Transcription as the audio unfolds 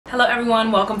Hello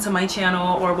everyone, welcome to my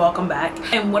channel, or welcome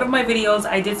back. In one of my videos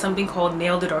I did something called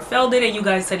nailed it or failed it, and you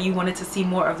guys said you wanted to see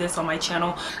more of this on my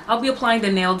channel. I'll be applying the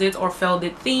nailed it or failed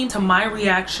it theme to my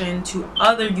reaction to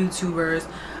other YouTubers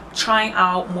trying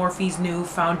out Morphe's new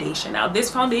foundation. Now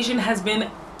this foundation has been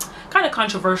kind of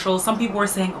controversial. Some people were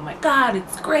saying, oh my god,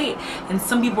 it's great, and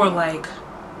some people are like,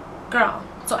 girl.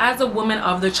 So as a woman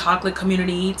of the chocolate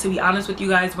community, to be honest with you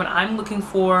guys, when I'm looking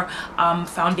for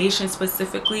foundation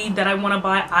specifically that I want to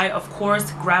buy, I of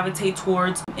course gravitate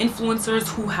towards influencers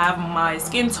who have my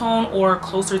skin tone or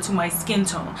closer to my skin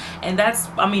tone, and that's,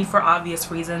 I mean, for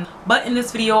obvious reasons. But in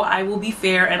this video I will be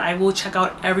fair and I will check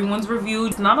out everyone's review.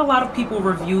 Not a lot of people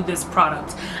reviewed this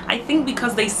product. I think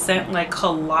because they sent like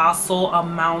colossal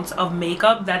amounts of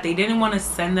makeup that they didn't want to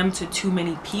send them to too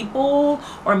many people,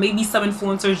 or maybe some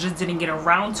influencers just didn't get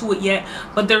around to it yet.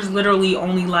 But there's literally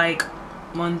only like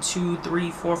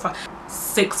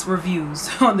 6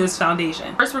 reviews on this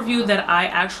foundation. First review that I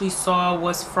actually saw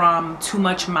was from Too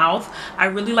Much Mouth. I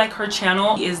really like her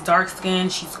channel. She is dark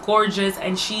skinned, she's gorgeous,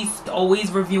 and she's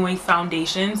always reviewing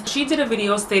foundations. She did a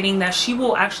video stating that she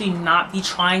will actually not be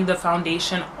trying the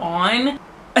foundation on,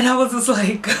 and I was just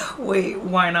like, wait,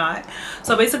 why not?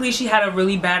 So basically she had a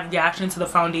really bad reaction to the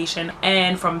foundation,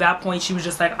 and from that point she was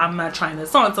just like, I'm not trying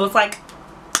this on. So it's like,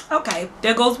 okay,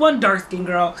 there goes one dark skin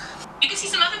girl. You can see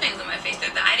some other things on my face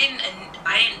that I didn't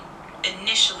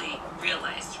initially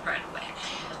realize right away.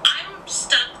 I'm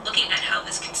stuck looking at how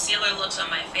this concealer looks on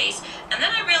my face, and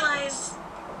then I realized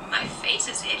my face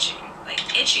is itching, like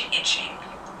itching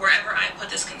wherever I put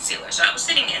this concealer. So I was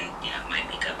sitting in, my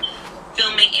makeup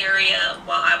filming area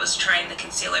while I was trying the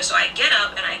concealer. So I get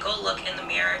up and I go look in the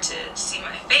mirror to see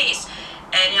my face,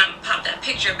 and pop that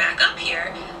picture back up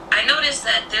here. I noticed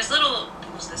that there's little,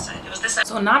 it was this side.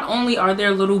 So not only are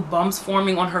there little bumps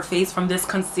forming on her face from this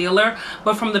concealer,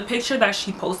 but from the picture that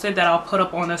she posted that I'll put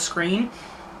up on the screen,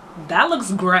 that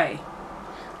looks gray.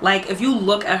 Like if you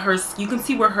look at her, you can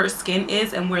see where her skin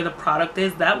is and where the product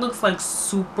is. That looks like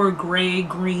super gray,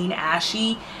 green,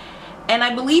 ashy. And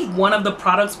I believe one of the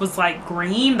products was like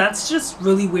green. That's just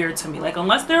really weird to me. Like,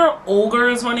 unless there are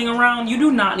ogres running around, you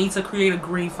do not need to create a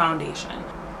green foundation.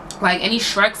 Like any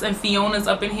Shreks and Fionas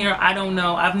up in here, I don't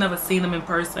know, I've never seen them in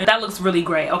person. That looks really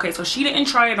great. Okay, so she didn't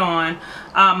try it on.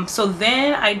 So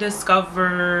then I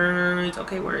discovered,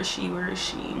 okay, where is she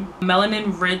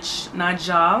Melanin Rich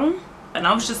Najal, and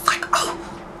I was just like, oh,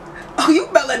 you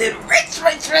melanin rich.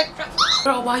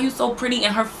 Girl, why are you so pretty?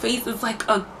 And her face is like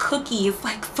a cookie. It's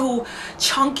like so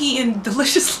chunky and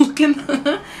delicious looking.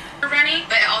 Running,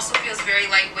 but it also feels very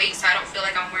lightweight, so I don't feel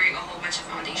like I'm wearing a whole bunch of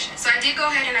foundation. So I did go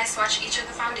ahead and I swatched each of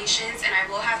the foundations, and I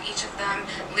will have each of them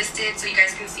listed so you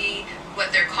guys can see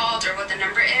what they're called or what the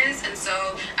number is. And so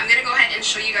I'm gonna go ahead and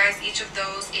show you guys each of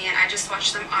those, and I just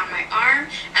swatched them on my arm.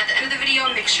 At the end of the video,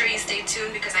 make sure you stay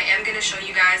tuned because I am gonna show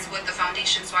you guys what the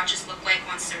foundation swatches look like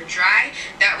once they're dry.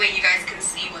 That way you guys can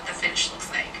see what the finish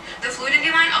looks like. The Fluidity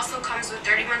line also comes with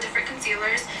 31 different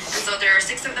concealers, and so there are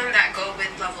 6 of them that go with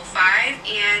level 5,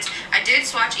 and I did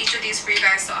swatch each of these for you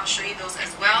guys, so I'll show you those as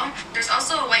well. There's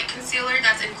also a white concealer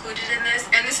that's included in this,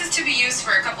 and this is to be used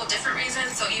for a couple different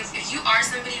reasons. So if you are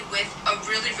somebody with a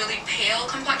really pale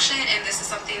complexion and this is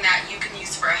something that you can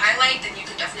use for a highlight, then you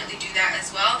can definitely do that as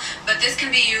well. But this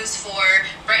can be used for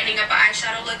brightening up an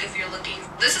eyeshadow look if you're looking.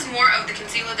 This is more of the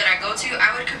concealer that I go to.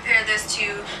 I would compare this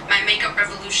to my Makeup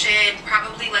Revolution,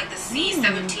 probably like the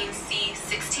C17,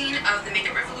 C16 of the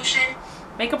Makeup Revolution.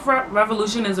 Makeup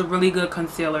Revolution is a really good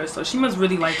concealer, so she must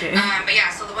really like it. But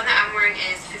yeah, so the one that I'm wearing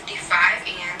is 55,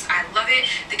 and I love it.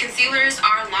 The concealers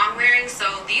are long wearing, so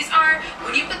these are,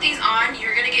 when you put these on,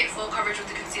 you're gonna get full coverage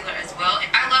with the concealer as well.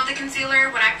 I love the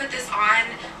concealer. When I put this on,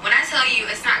 when I tell you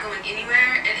it's not going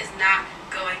anywhere, it is not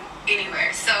going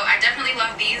anywhere. So I definitely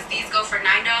love these. These go for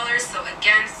 $9, so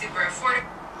again, super affordable.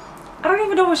 I don't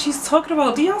even know what she's talking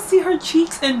about. Do y'all see her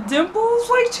cheeks and dimples?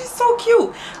 Like, she's so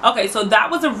cute. Okay, so that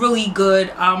was a really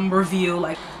good review.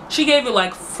 Like, she gave it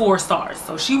like 4 stars,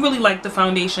 so she really liked the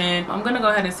foundation. I'm gonna go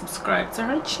ahead and subscribe to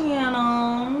her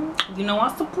channel. You know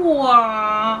I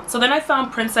support. So then I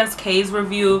found Princess K's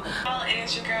review. Well, it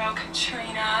is your girl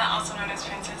Katrina, also known as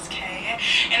Princess K,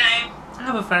 and I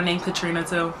have a friend named Katrina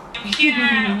too. I'm here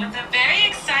with a very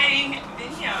exciting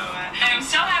video. I'm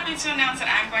so happy to announce that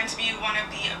I'm going to be one of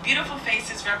the beautiful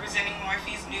faces representing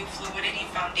Morphe's new Fluidity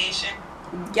foundation.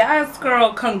 Yes,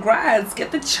 girl, congrats.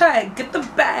 Get the check, get the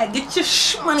bag, get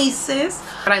your money, sis.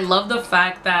 But I love the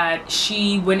fact that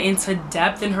she went into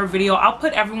depth in her video. I'll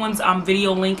put everyone's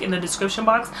video link in the description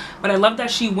box, but I love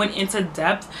that she went into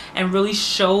depth and really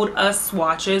showed us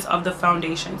swatches of the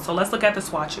foundation. So let's look at the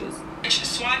swatches.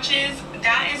 Swatches,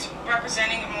 that is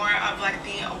representing more of like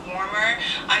the warmer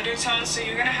undertones. So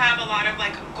you're gonna have a lot of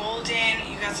like golden,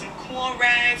 you got some cool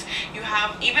reds, you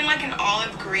have even like an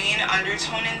olive green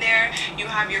undertone in there, you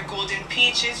have your golden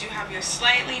peaches, you have your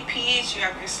slightly peach, you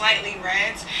have your slightly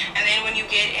reds, and then when you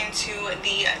get into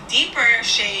the deeper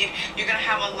shade, you're gonna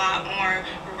have a lot more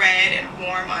red and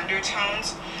warm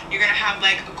undertones. You're gonna have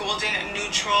like golden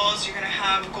neutrals, you're gonna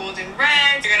have golden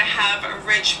reds, you're gonna have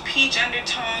rich peach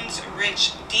undertones,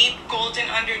 rich deep golden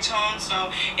undertones.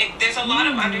 So there's a lot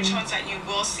of undertones that you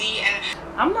will see. And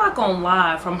I'm not gonna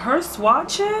lie, from her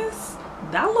swatches,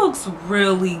 that looks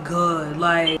really good.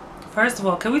 Like, first of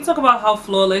all, can we talk about how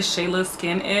flawless Shayla's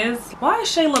skin is? Why is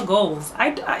Shayla goals? I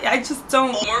just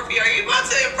don't. Morphe, are you about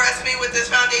to impress me with this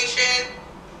foundation?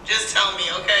 Just tell me,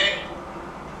 okay?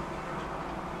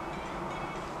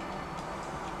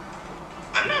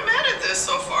 I'm not mad at this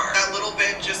so far. That little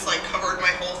bit just like covered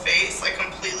my whole face, like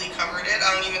completely covered it.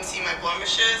 I don't even see my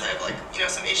blemishes. I have like, you know,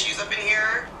 some issues up in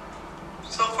here.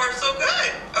 So far so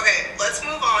good. Okay, let's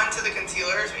move on to the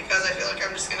concealers because I feel like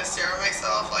I'm just gonna stare at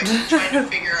myself like trying to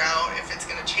figure out if it's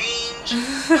gonna change.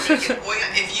 I'm gonna get oily.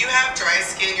 If you have dry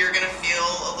skin, you're gonna feel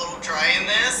a little dry in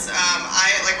this.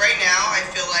 Like right now, I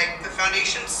feel like the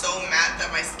foundation's so matte that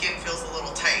my skin feels a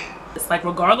little tight. It's like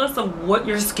regardless of what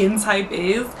your skin type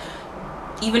is,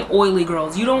 even oily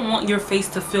girls, you don't want your face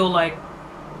to feel like,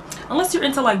 unless you're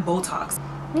into like Botox.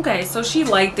 Okay, so she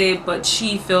liked it, but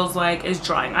she feels like it's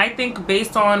drying. I think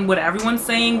based on what everyone's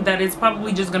saying, that it's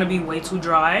probably just gonna be way too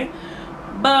dry.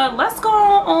 But let's go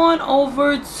on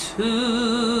over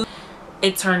to,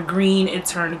 it turned green, it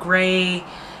turned gray,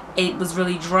 it was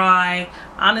really dry.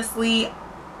 Honestly,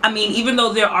 I mean, even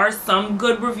though there are some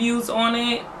good reviews on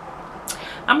it,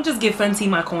 I'm just give Fenty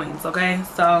my coins, okay?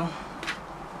 So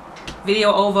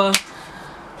video over.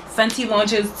 Fenty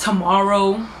launches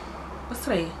tomorrow. What's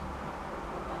today?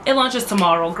 It launches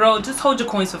tomorrow. Girl, just hold your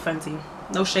coins for Fenty.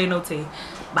 No shade, no tea.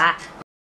 Bye.